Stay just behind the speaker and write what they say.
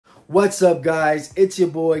What's up, guys? It's your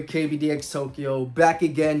boy KVDX Tokyo back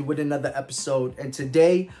again with another episode, and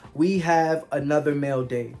today we have another mail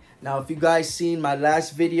day. Now, if you guys seen my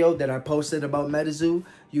last video that I posted about Metazoo,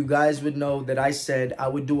 you guys would know that I said I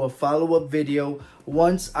would do a follow-up video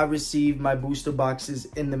once I receive my booster boxes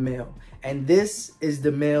in the mail. And this is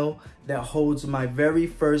the mail that holds my very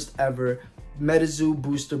first ever Metazoo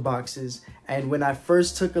booster boxes. And when I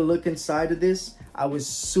first took a look inside of this, I was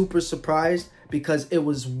super surprised because it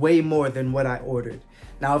was way more than what I ordered.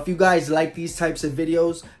 Now, if you guys like these types of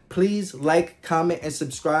videos, please like, comment, and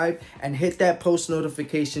subscribe, and hit that post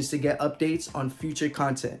notifications to get updates on future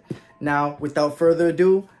content. Now, without further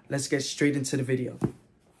ado, let's get straight into the video.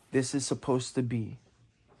 This is supposed to be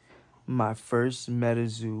my first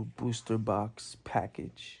Metazoo booster box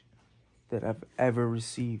package that I've ever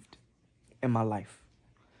received in my life.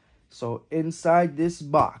 So inside this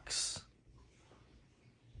box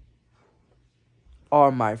are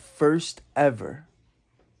my first ever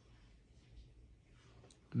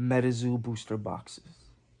Metazoo booster boxes.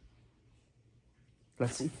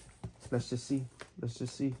 Let's see. Let's just see. Let's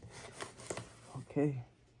just see. Okay.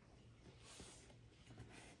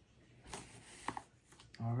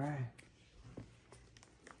 All right.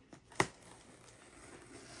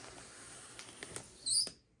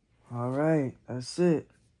 All right. That's it.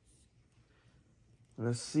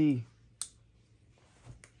 Let's see.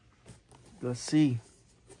 Let's see.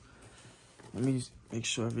 Let me just make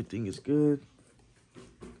sure everything is good.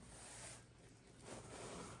 Okay,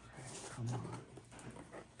 come on.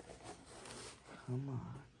 Come on.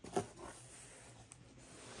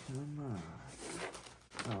 Come on.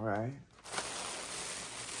 All right.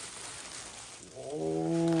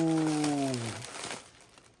 Whoa.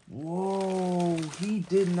 Whoa. He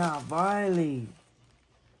did not violate.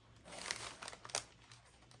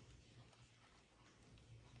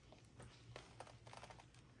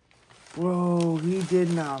 Bro, he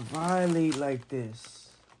did not violate like this.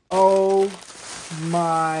 Oh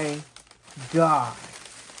my God.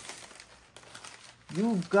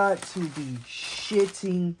 You've got to be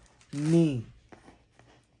shitting me.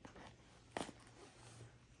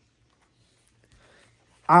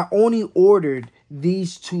 I only ordered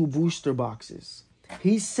these 2 booster boxes.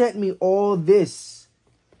 He sent me all this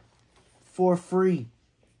for free.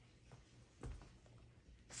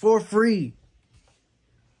 For free.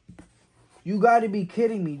 You gotta be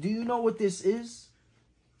kidding me. Do you know what this is?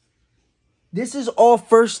 This is all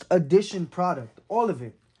first edition product. All of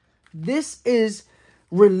it. This is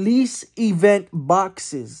release event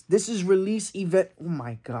boxes. This is release event. Oh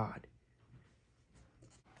my God.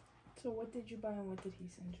 So what did you buy and what did he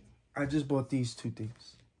send you? I just bought these 2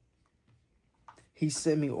 things. He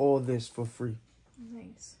sent me all this for free.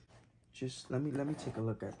 Nice. Just let me take a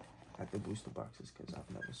look at the booster boxes, because I've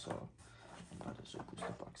never saw a Metazoo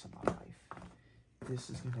booster box in my life.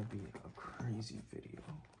 This is gonna be a crazy video.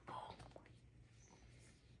 Oh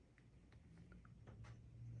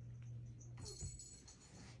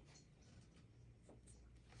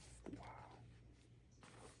my. Wow.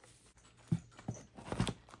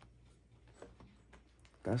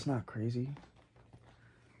 That's not crazy.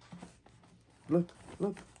 Look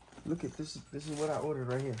at this. This is what I ordered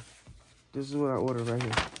right here. This is what I ordered right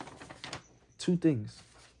here. 2 things.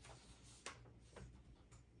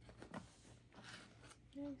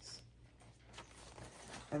 Nice.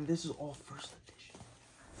 And this is all first edition.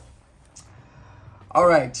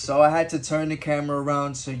 Alright, so I had to turn the camera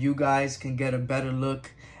around so you guys can get a better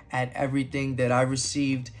look at everything that I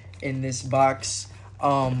received in this box.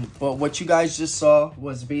 But what you guys just saw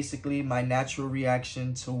was basically my natural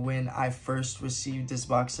reaction to when I first received this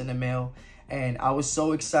box in the mail. And I was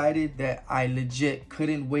so excited that I legit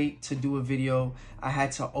couldn't wait to do a video. I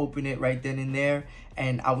had to open it right then and there,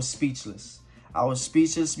 and I was speechless. I was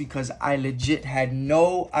speechless because I legit had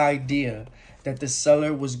no idea that the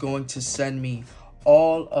seller was going to send me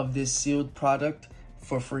all of this sealed product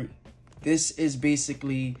for free. This is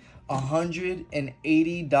basically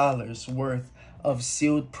 $180 worth of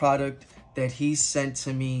sealed product that he sent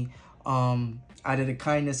to me out of the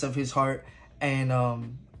kindness of his heart, and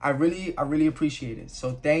I really appreciate it.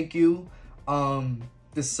 So thank you.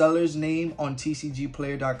 The seller's name on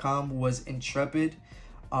tcgplayer.com was Intrepid.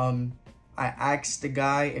 I asked the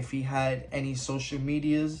guy if he had any social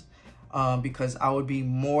medias because I would be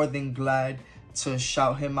more than glad to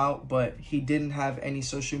shout him out, but he didn't have any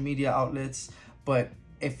social media outlets. But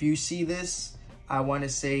if you see this, I want to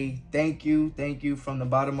say thank you from the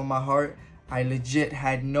bottom of my heart. I legit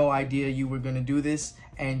had no idea you were going to do this,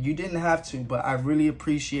 and you didn't have to, but I really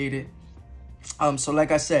appreciate it. So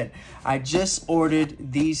like I said, I just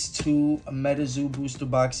ordered these 2 Metazoo booster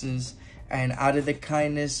boxes, and out of the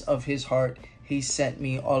kindness of his heart, he sent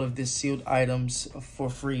me all of these sealed items for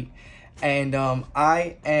free. And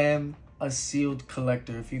I am a sealed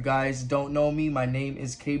collector. If you guys don't know me, my name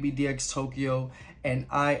is KBDX Tokyo, and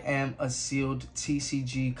I am a sealed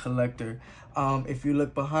TCG collector. If you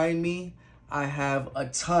look behind me, I have a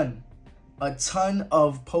ton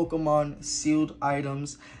of Pokemon sealed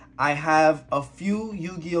items. I have a few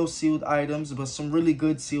Yu-Gi-Oh sealed items, but some really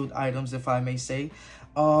good sealed items, if I may say.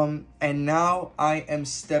 And now I am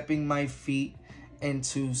stepping my feet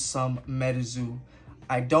into some Metazoo.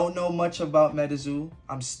 I don't know much about Metazoo.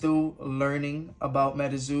 I'm still learning about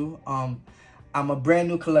Metazoo. I'm a brand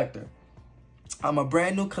new collector.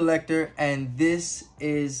 And this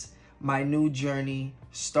is my new journey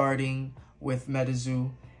starting with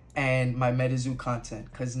Metazoo and my Metazoo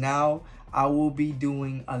content. Because now I will be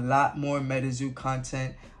doing a lot more Metazoo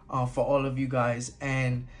content for all of you guys.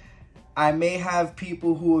 And I may have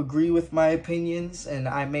people who agree with my opinions, and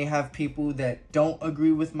I may have people that don't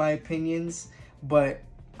agree with my opinions, but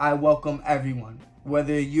I welcome everyone.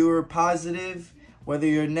 Whether you're positive, whether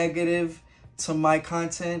you're negative to my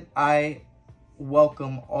content, I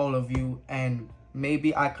welcome all of you, and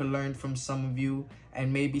maybe I could learn from some of you,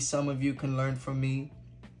 and maybe some of you can learn from me.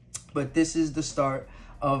 But this is the start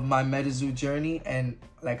of my Metazoo journey, and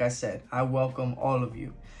like I said, I welcome all of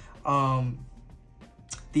you.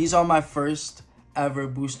 These are my first ever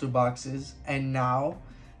booster boxes, and now,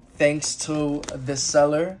 thanks to the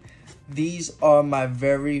seller, these are my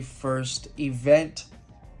very first event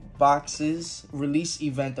boxes, release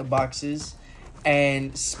event boxes,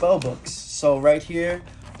 and spell books. So right here,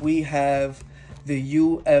 we have the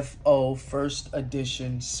UFO first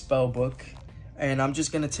edition spell book. And I'm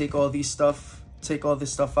just gonna take all this stuff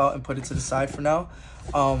out and put it to the side for now.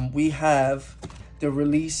 We have the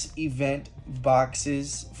release event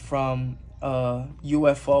boxes from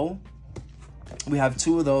UFO. We have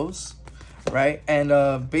 2 of those, right? And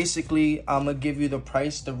basically, I'm gonna give you the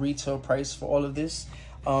price, the retail price for all of this.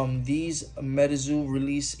 These Metazoo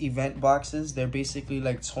release event boxes, they're basically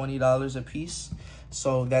like $20 a piece.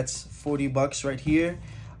 So that's 40 bucks right here.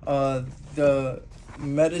 The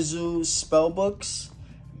Metazoo spell books,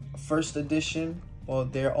 first edition, well,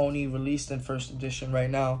 they're only released in first edition right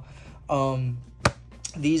now.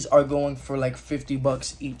 These are going for like 50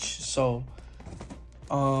 bucks each. So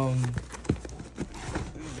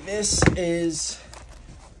this is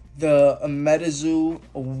the Metazoo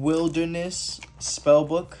Wilderness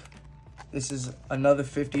Spellbook. This is another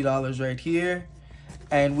 $50 right here.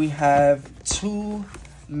 And we have 2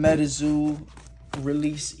 Metazoo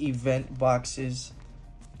release event boxes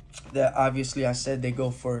that obviously I said they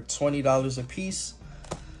go for $20 a piece.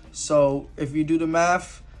 So if you do the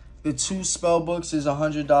math, the 2 spellbooks is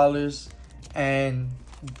 $100, and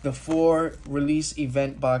the 4 release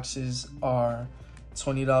event boxes are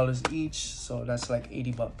 $20 each, so that's like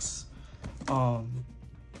 80 bucks.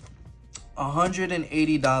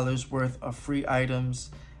 $180 worth of free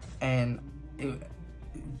items, and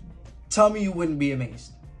tell me you wouldn't be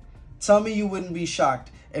amazed. Tell me you wouldn't be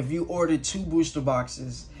shocked if you ordered 2 booster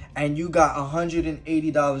boxes and you got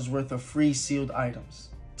 $180 worth of free sealed items.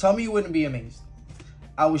 Tell me you wouldn't be amazed.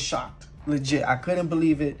 I was shocked. Legit. I couldn't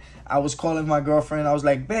believe it. I was calling my girlfriend. I was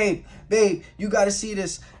like, babe, you got to see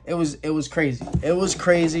this. It was crazy. It was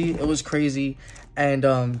crazy.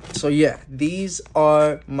 And so yeah, these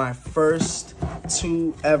are my first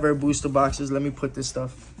 2 ever booster boxes. Let me put this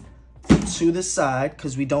stuff to the side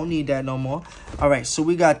because we don't need that no more. All right, so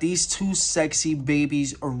we got these 2 sexy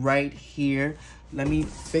babies right here. Let me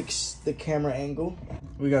fix the camera angle.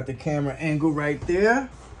 We got the camera angle right there,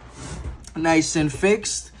 nice and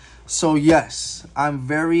fixed. So yes, I'm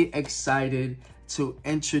very excited to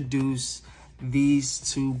introduce these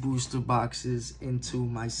 2 booster boxes into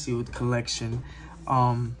my sealed collection.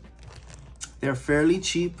 They're fairly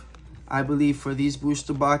cheap. I believe for these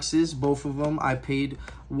booster boxes, both of them, I paid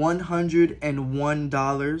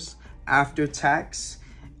 $101 after tax.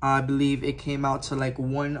 I believe it came out to like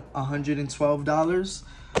 $112.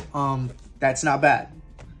 That's not bad.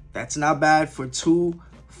 That's not bad for 2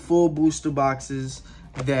 full booster boxes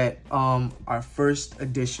that are first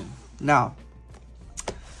edition. Now,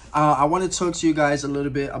 I want to talk to you guys a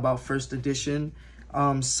little bit about first edition.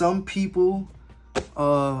 Some people,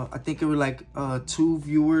 I think it were like 2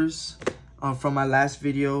 viewers from my last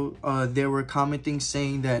video, they were commenting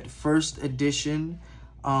saying that first edition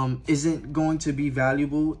isn't going to be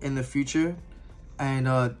valuable in the future,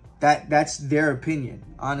 and that's their opinion.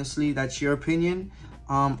 Honestly, that's your opinion.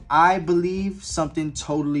 I believe something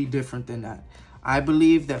totally different than that. I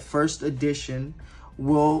believe that first edition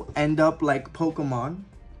will end up like Pokemon's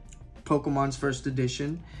first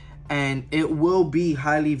edition, and it will be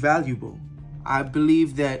highly valuable. I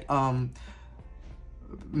believe that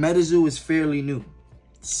Metazoo is fairly new.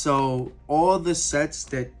 So all the sets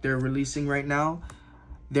that they're releasing right now,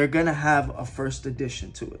 they're going to have a first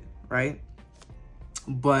edition to it, right?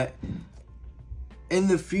 But in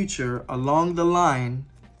the future, along the line,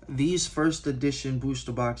 these first edition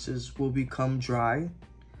booster boxes will become dry,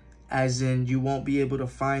 as in you won't be able to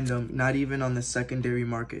find them, not even on the secondary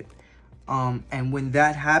market. And when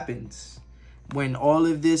that happens, when all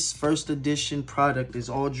of this first edition product is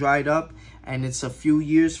all dried up and it's a few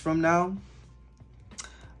years from now,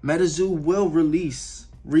 Metazoo will release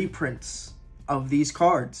reprints of these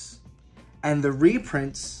cards. And the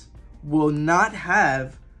reprints will not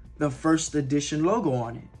have the first edition logo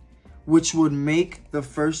on it, which would make the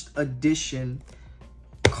first edition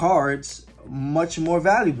cards much more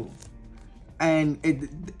valuable. And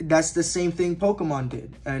that's the same thing Pokemon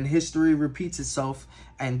did. And history repeats itself.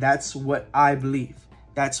 And that's what I believe.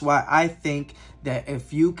 That's why I think that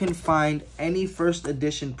if you can find any first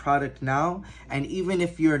edition product now, and even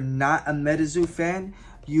if you're not a Metazoo fan,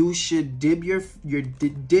 you should dib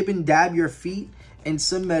and dab your feet in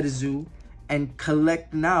some Metazoo and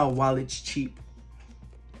collect now while it's cheap.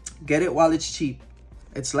 Get it while it's cheap.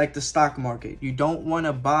 It's like the stock market. You don't want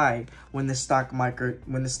to buy when the stock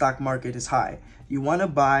market is high. You want to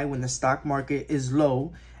buy when the stock market is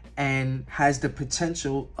low and has the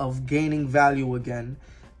potential of gaining value again,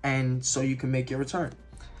 and so you can make your return.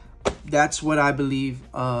 That's what I believe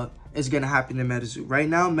is going to happen to Metazoo. Right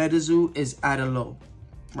now, Metazoo is at a low,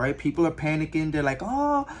 right? People are panicking. They're like,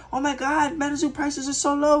 oh my God, Metazoo prices are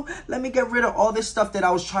so low. Let me get rid of all this stuff that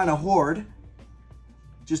I was trying to hoard.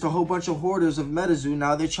 Just a whole bunch of hoarders of Metazoo.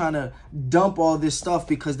 Now they're trying to dump all this stuff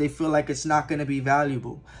because they feel like it's not going to be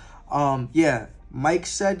valuable. Yeah, Mike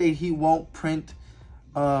said that he won't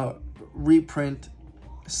reprint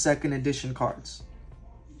second edition cards.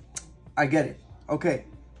 I get it. Okay,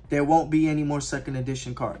 there won't be any more second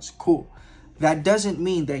edition cards. Cool. That doesn't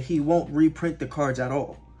mean that he won't reprint the cards at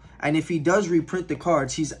all. And if he does reprint the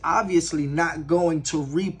cards, he's obviously not going to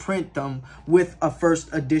reprint them with a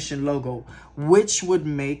first edition logo, which would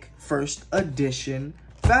make first edition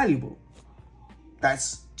valuable.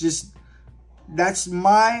 That's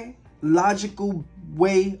my logical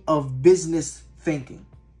way of business thinking,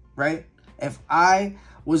 right? If I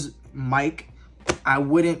was Mike, I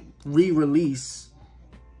wouldn't re-release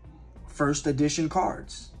first edition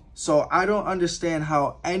cards. So I don't understand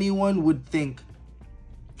how anyone would think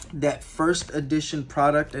that first edition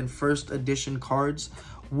product and first edition cards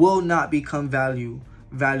will not become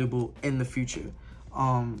valuable in the future.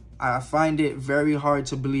 I find it very hard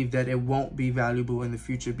to believe that it won't be valuable in the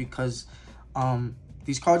future because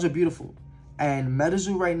these cards are beautiful. And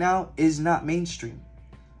Metazoo right now is not mainstream.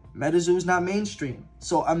 Metazoo is not mainstream.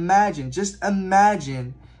 So just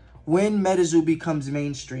imagine when Metazoo becomes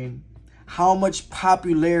mainstream, how much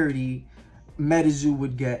popularity Metazoo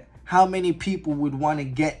would get. How many people would want to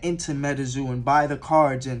get into Metazoo and buy the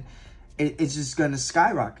cards, and it's just going to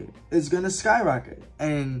skyrocket. It's going to skyrocket.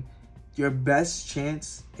 And your best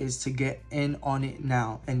chance is to get in on it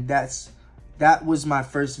now. And that was my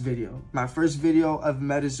first video. My first video of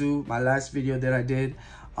Metazoo, my last video that I did.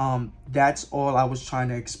 That's all I was trying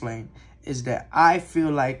to explain, is that I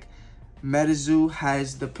feel like Metazoo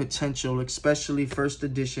has the potential, especially first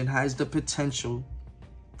edition, has the potential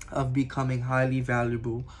of becoming highly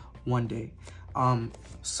valuable one day.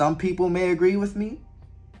 Some people may agree with me.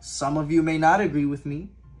 Some of you may not agree with me.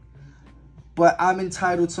 But I'm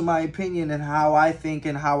entitled to my opinion and how I think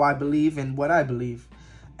and how I believe and what I believe.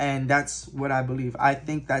 And that's what I believe. I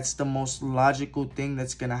think that's the most logical thing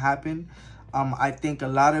that's going to happen. I think a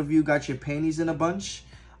lot of you got your panties in a bunch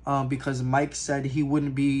because Mike said he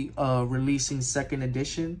wouldn't be releasing second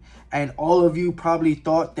edition. And all of you probably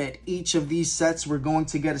thought that each of these sets were going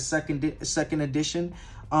to get a second edition.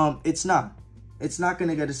 It's not. It's not going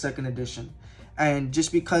to get a second edition. And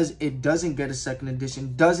just because it doesn't get a second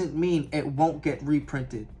edition doesn't mean it won't get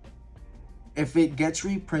reprinted. If it gets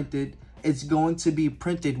reprinted, it's going to be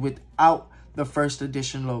printed without the first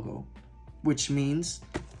edition logo, which means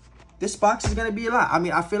this box is going to be a lot. I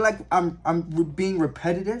mean, I feel like I'm being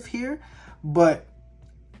repetitive here, but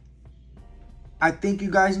I think you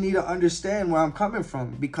guys need to understand where I'm coming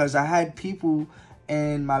from, because I had people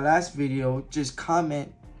in my last video just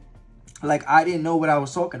comment like I didn't know what I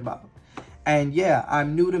was talking about. And yeah,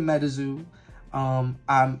 I'm new to Metazoo.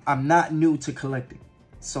 I'm not new to collecting.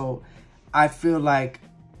 So I feel like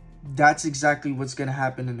that's exactly what's going to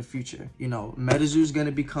happen in the future. You know, Metazoo is going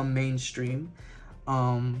to become mainstream.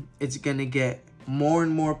 It's going to get more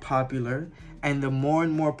and more popular. And the more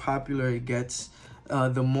and more popular it gets,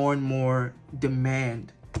 the more and more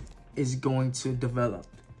demand is going to develop.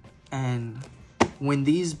 And when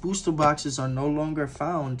these booster boxes are no longer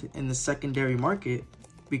found in the secondary market,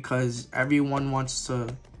 because everyone wants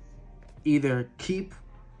to either keep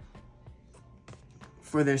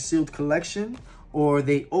for their sealed collection, or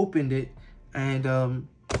they opened it and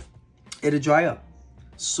it'll dry up.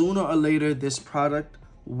 Sooner or later, this product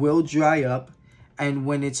will dry up, and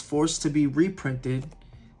when it's forced to be reprinted,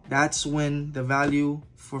 that's when the value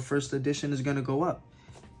for first edition is gonna go up.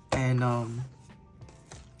 And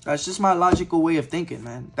that's just my logical way of thinking,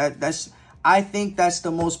 man. I think that's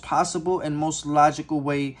the most possible and most logical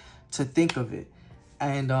way to think of it.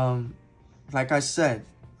 And like I said,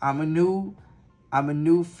 I'm a new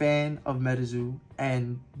fan of Metazoo,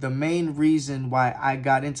 and the main reason why I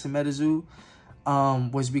got into Metazoo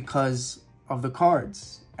was because of the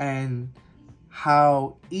cards and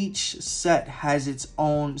how each set has its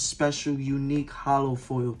own special, unique hollow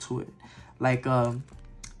foil to it. Like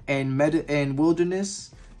in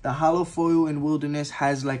Wilderness, the hollow foil in Wilderness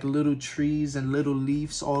has like little trees and little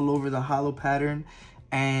leaves all over the hollow pattern,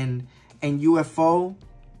 and in UFO,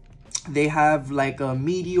 they have like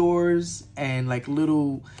meteors and like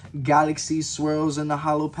little galaxy swirls in the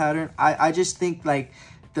hollow pattern. I just think like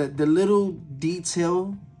the little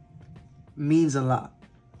detail means a lot,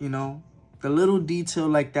 you know. The little detail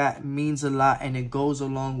like that means a lot, and it goes a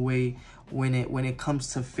long way when it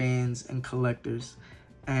comes to fans and collectors.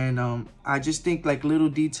 And I just think like little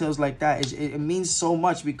details like that, it means so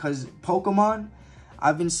much, because Pokemon,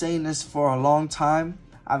 I've been saying this for a long time.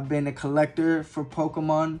 I've been a collector for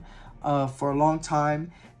Pokemon for a long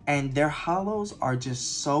time, and their hollows are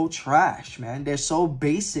just so trash, man. They're so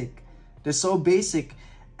basic. They're so basic.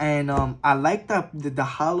 And I like the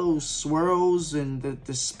hollow swirls and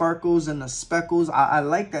the sparkles and the speckles. I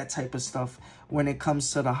like that type of stuff when it comes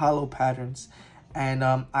to the hollow patterns. And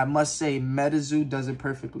I must say, Metazoo does it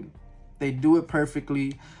perfectly. They do it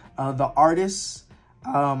perfectly. The artists,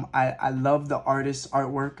 I love the artist's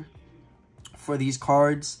artwork for these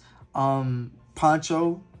cards.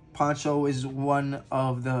 Poncho is one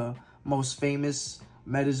of the most famous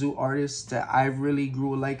Metazoo artists that I really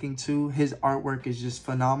grew a liking to. His artwork is just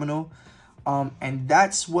phenomenal. And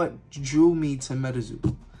that's what drew me to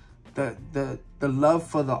Metazoo. The love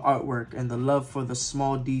for the artwork and the love for the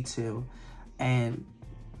small detail. And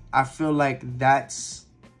I feel like that's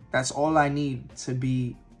all I need to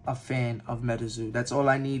be a fan of Metazoo. That's all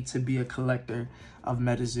I need to be a collector of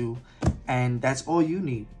Metazoo. And that's all you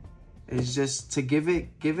need, is just to give it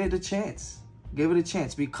a chance. Give it a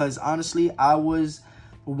chance, because honestly, I was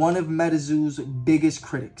one of Metazoo's biggest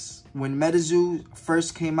critics. When Metazoo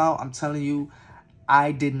first came out, I'm telling you,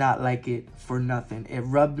 I did not like it for nothing. It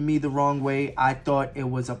rubbed me the wrong way. I thought it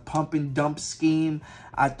was a pump and dump scheme.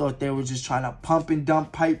 I thought they were just trying to pump and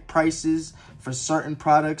dump prices for certain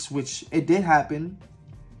products, which it did happen.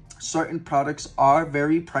 Certain products are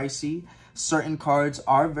very pricey. Certain cards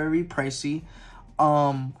are very pricey.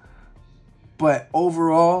 But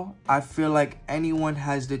overall, I feel like anyone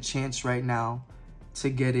has the chance right now to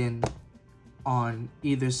get in on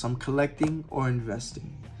either some collecting or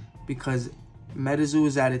investing, because Metazoo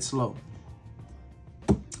is at its low.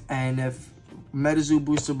 And if Metazoo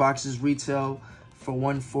booster boxes retail for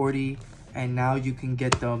 $140 and now you can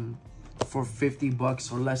get them for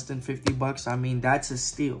 $50 or less than $50, I mean, that's a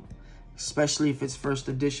steal, especially if it's first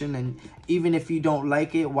edition. And even if you don't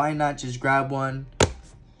like it, why not just grab one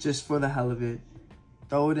just for the hell of it,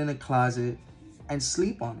 throw it in a closet and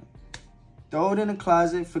sleep on it. Throw it in a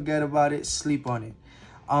closet, forget about it, sleep on it.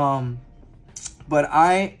 But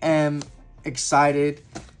I am excited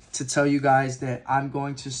to tell you guys that I'm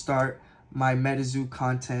going to start my Metazoo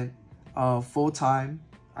content full-time.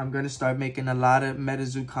 I'm going to start making a lot of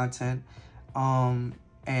Metazoo content.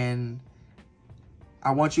 And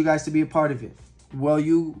I want you guys to be a part of it.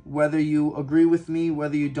 Whether you agree with me,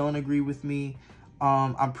 whether you don't agree with me,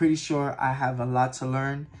 I'm pretty sure I have a lot to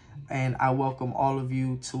learn. And I welcome all of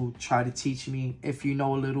you to try to teach me if you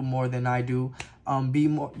know a little more than I do.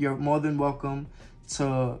 You're more than welcome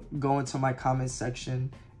to go into my comment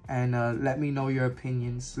section and let me know your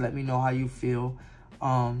opinions. Let me know how you feel.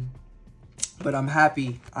 But I'm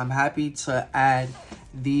happy to add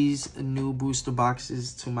these new booster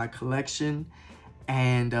boxes to my collection.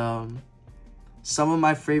 And some of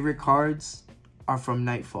my favorite cards are from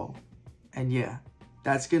Nightfall. And yeah,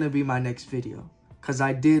 that's gonna be my next video, because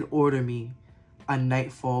I did order me a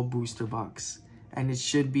Nightfall booster box, and it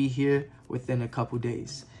should be here within a couple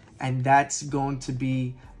days. And that's going to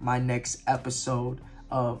be my next episode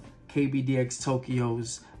of KBDX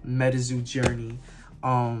Tokyo's Metazoo journey.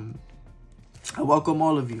 I welcome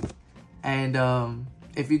all of you. And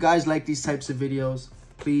if you guys like these types of videos,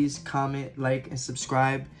 please comment, like, and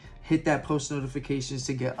subscribe. Hit that post notifications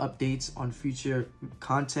to get updates on future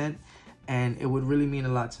content, and it would really mean a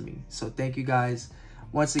lot to me. So thank you guys.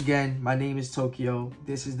 Once again, my name is Tokyo.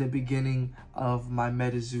 This is the beginning of my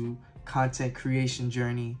Metazoo content creation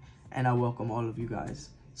journey, and I welcome all of you guys.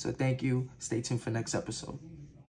 So thank you. Stay tuned for next episode.